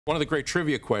One of the great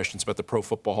trivia questions about the Pro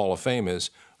Football Hall of Fame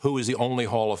is, who is the only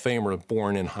Hall of Famer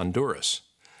born in Honduras?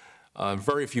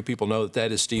 Very few people know that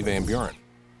that is Steve Van Buren.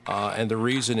 And the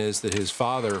reason is that his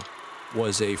father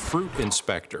was a fruit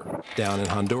inspector down in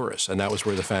Honduras, and that was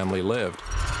where the family lived.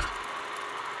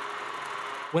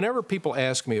 Whenever people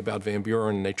ask me about Van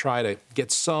Buren and they try to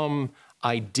get some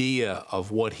idea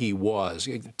of what he was,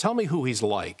 tell me who he's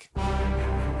like.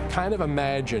 Kind of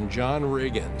imagine John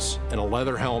Riggins in a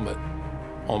leather helmet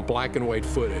on black and white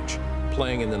footage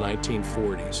playing in the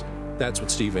 1940s. That's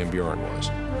what Steve Van Buren was.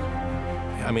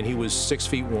 I mean, he was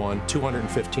 6'1",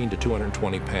 215 to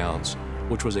 220 pounds,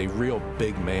 which was a real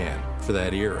big man for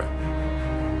that era.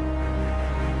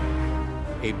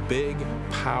 A big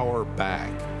power back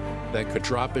that could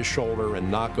drop his shoulder and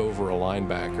knock over a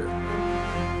linebacker.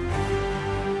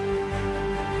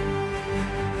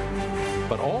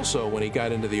 But also, when he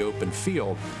got into the open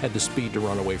field, had the speed to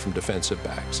run away from defensive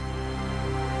backs.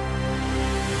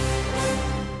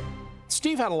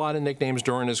 Steve had a lot of nicknames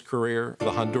during his career. The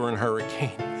Honduran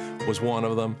Hurricane was one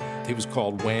of them. He was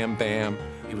called Wham Bam.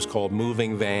 He was called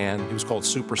Moving Van. He was called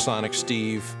Supersonic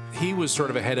Steve. He was sort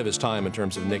of ahead of his time in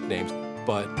terms of nicknames.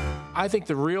 But I think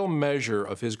the real measure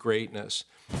of his greatness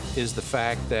is the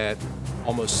fact that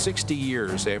almost 60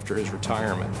 years after his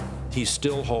retirement, he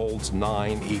still holds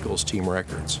 9 Eagles team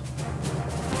records.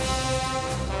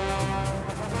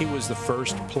 He was the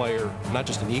first player, not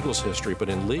just in Eagles history, but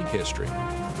in league history,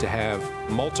 to have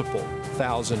multiple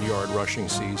 1,000-yard rushing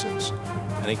seasons.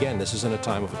 And again, this is in a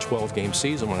time of a 12-game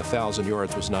season when 1,000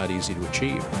 yards was not easy to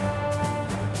achieve.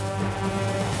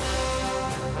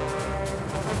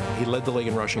 He led the league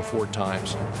in rushing 4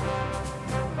 times.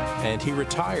 And he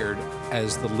retired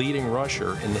as the leading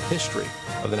rusher in the history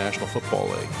of the National Football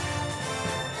League.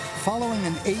 Following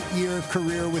an 8-year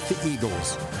career with the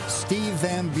Eagles, Steve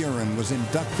Van Buren was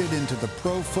inducted into the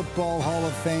Pro Football Hall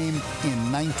of Fame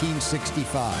in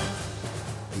 1965.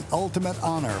 The ultimate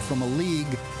honor from a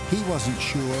league he wasn't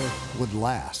sure would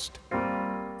last.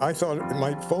 I thought it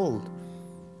might fold.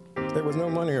 There was no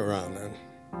money around then.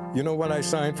 You know what I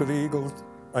signed for the Eagles?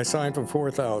 I signed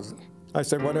for $4,000. I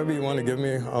said, whatever you want to give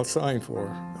me, I'll sign for.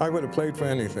 I would have played for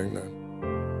anything then.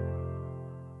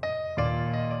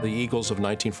 The Eagles of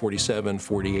 1947,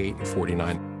 48, and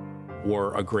 49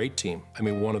 were a great team. I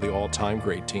mean, one of the all-time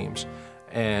great teams.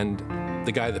 And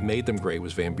the guy that made them great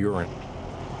was Van Buren.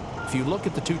 If you look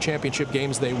at the 2 championship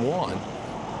games they won,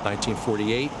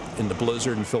 1948 in the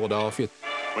blizzard in Philadelphia.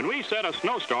 When we said a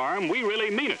snowstorm, we really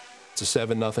mean it. It's a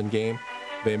 7-0 game.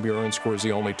 Van Buren scores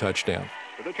the only touchdown.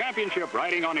 With the championship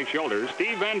riding on his shoulders,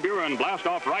 Steve Van Buren blasts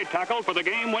off right tackle for the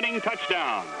game-winning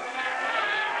touchdown.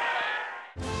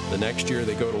 The next year,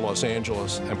 they go to Los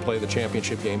Angeles and play the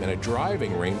championship game in a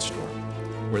driving rainstorm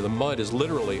where the mud is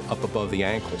literally up above the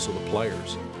ankles of the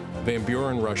players. Van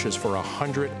Buren rushes for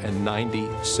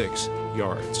 196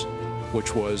 yards,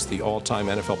 which was the all-time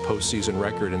NFL postseason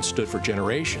record and stood for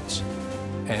generations.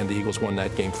 And the Eagles won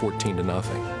that game 14-0.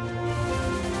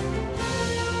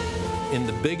 In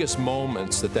the biggest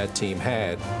moments that that team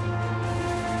had,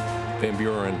 Van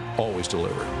Buren always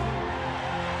delivered.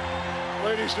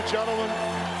 Ladies and gentlemen,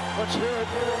 let's hear it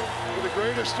for the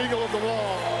greatest Eagle of them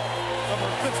all, number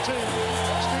 15,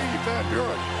 Steve Van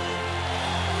Buren.